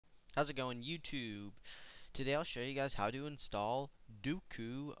How's it going, YouTube? Today I'll show you guys how to install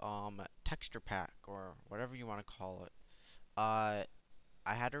Dooku texture pack, or whatever you want to call it. I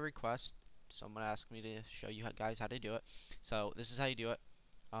had a request. Someone asked me to show you guys how to do it. So this is how you do it.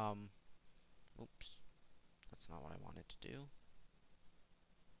 Um, Oops, that's not what I wanted to do.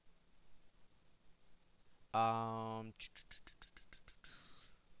 Um,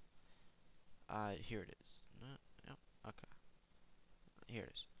 Here it is. No, no, okay. Here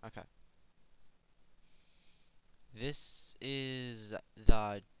it is. Okay. This is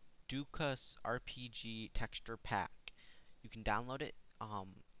the Dukas RPG texture pack. You can download it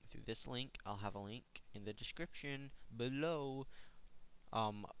through this link. I'll have a link in the description below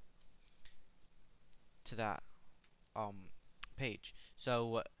um to that page.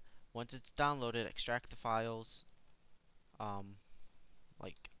 So once it's downloaded, extract the files um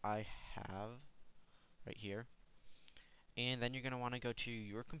like I have right here. And then you're going to want to go to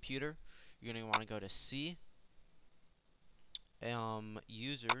your computer. You're going to want to go to C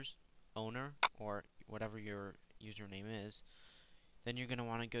users owner, or whatever your username is. Then you're going to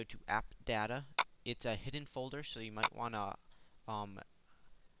want to go to app data. It's a hidden folder, so you might want to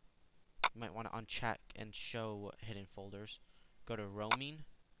uncheck and show hidden folders. Go to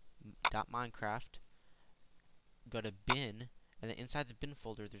roaming.minecraft. Go to bin, and then inside the bin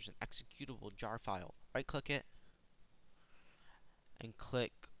folder there's an executable jar file. Right click it and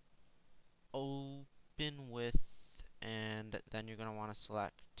click open with, and then you're going to want to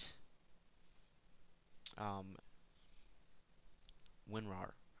select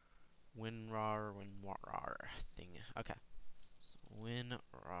WinRAR. WinRAR thing. Okay. So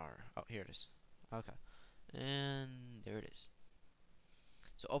WinRAR. Oh, here it is. Okay. And there it is.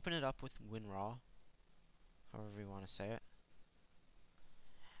 So open it up with WinRAR, however you want to say it.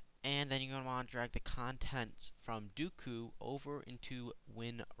 And then you're going to want to drag the contents from Dooku over into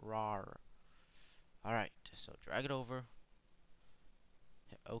WinRAR. Alright, so drag it over.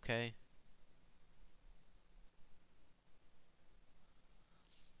 Hit OK.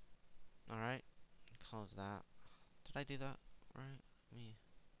 Alright, close that. Did I do that right?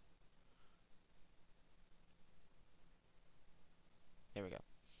 There we go.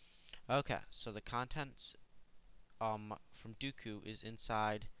 Okay, so the contents from Dooku is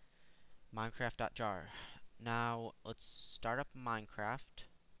inside MineCraft.jar. Now let's start up Minecraft.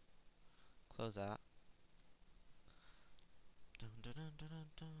 Close that. Dun, dun, dun, dun, dun,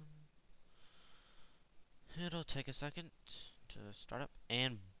 dun. It'll take a second to start up,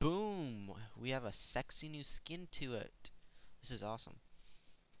 and boom! We have a sexy new skin to it. This is awesome.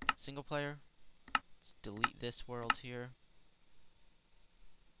 Single player. Let's delete this world here.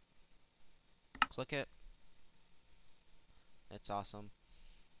 Click it. It's awesome.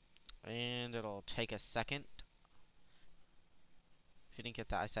 And it'll take a second. If you didn't get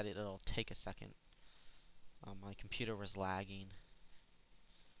that, I said it'll take a second. My computer was lagging.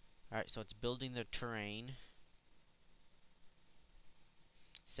 Alright, so it's building the terrain.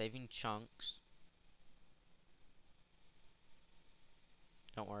 Saving chunks.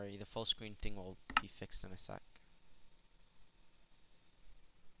 Don't worry, the full screen thing will be fixed in a sec.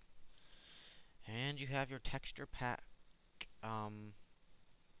 And you have your texture pack.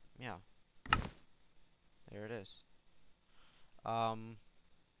 Yeah. There it is. Let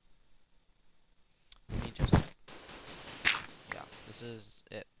me just, yeah, this is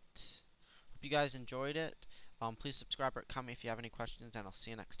it. Hope you guys enjoyed it. Please subscribe or comment if you have any questions, and I'll see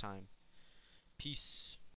you next time. Peace.